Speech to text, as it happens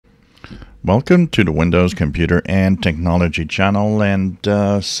Welcome to the Windows Computer and Technology channel. And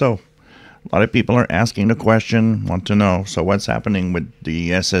so a lot of people are asking the question, want to know, so what's happening with the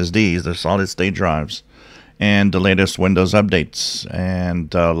SSDs, the solid state drives, and the latest Windows updates?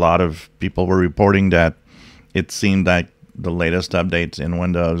 And a lot of people were reporting that it seemed like the latest updates in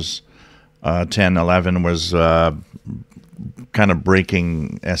Windows 10, 11 was kind of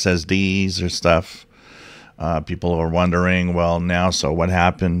breaking SSDs or stuff. People are wondering, well, now, so what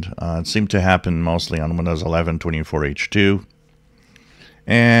happened? It seemed to happen mostly on Windows 11 24H2.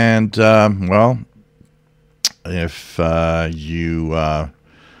 And, well, if you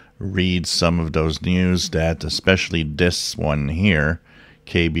read some of those news, that especially this one here,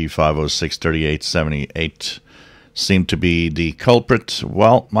 KB5063878, seemed to be the culprit.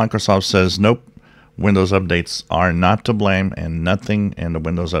 Well, Microsoft says, nope, Windows updates are not to blame, and nothing in the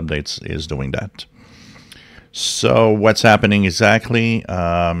Windows updates is doing that. So what's happening exactly?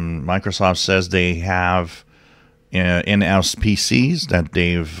 Microsoft says they have in-house PCs that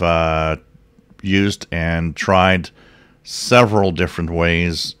they've used and tried several different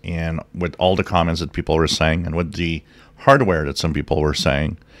ways, and with all the comments that people were saying, and with the hardware that some people were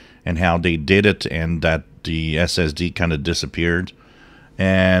saying, and how they did it, and that the SSD kind of disappeared.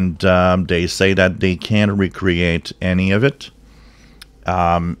 And they say that they can't recreate any of it.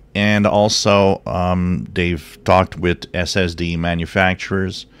 And also, they've talked with SSD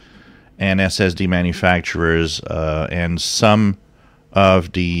manufacturers, and SSD manufacturers and some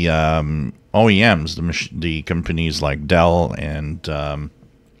of the OEMs, the companies like Dell and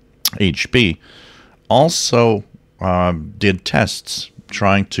HP, also did tests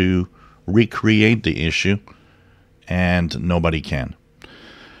trying to recreate the issue, and nobody can.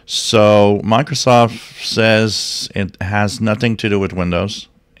 So Microsoft says it has nothing to do with Windows,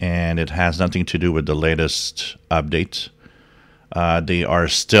 and it has nothing to do with the latest update. They are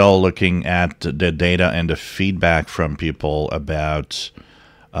still looking at the data and the feedback from people about,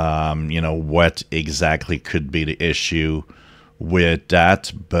 what exactly could be the issue with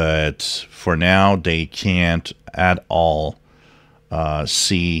that. But for now, they can't at all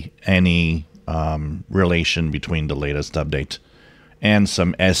see any relation between the latest update and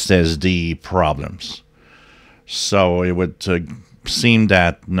some SSD problems. So it would seem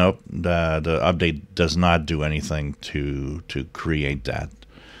that, nope, the update does not do anything to create that.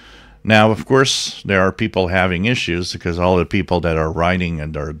 Now, of course, there are people having issues, because all the people that are writing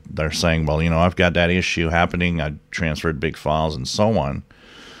and they're saying, well, I've got that issue happening, I transferred big files and so on.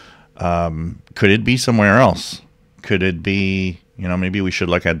 Could it be somewhere else? Could it be, maybe we should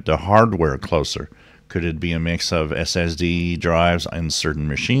look at the hardware closer. Could it be a mix of SSD drives in certain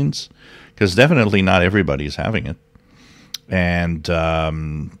machines? Because definitely not everybody's having it. And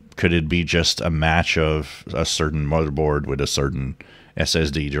could it be just a match of a certain motherboard with a certain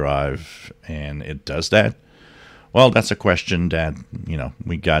SSD drive, and it does that? Well, that's a question that,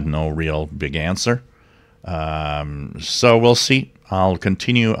 we got no real big answer. So we'll see. I'll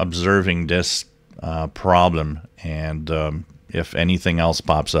continue observing this problem, and if anything else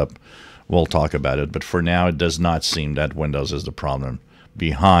pops up, we'll talk about it. But for now, it does not seem that Windows is the problem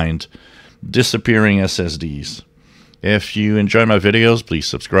behind disappearing SSDs. If you enjoy my videos, please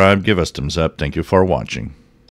subscribe, give us thumbs up. Thank you for watching.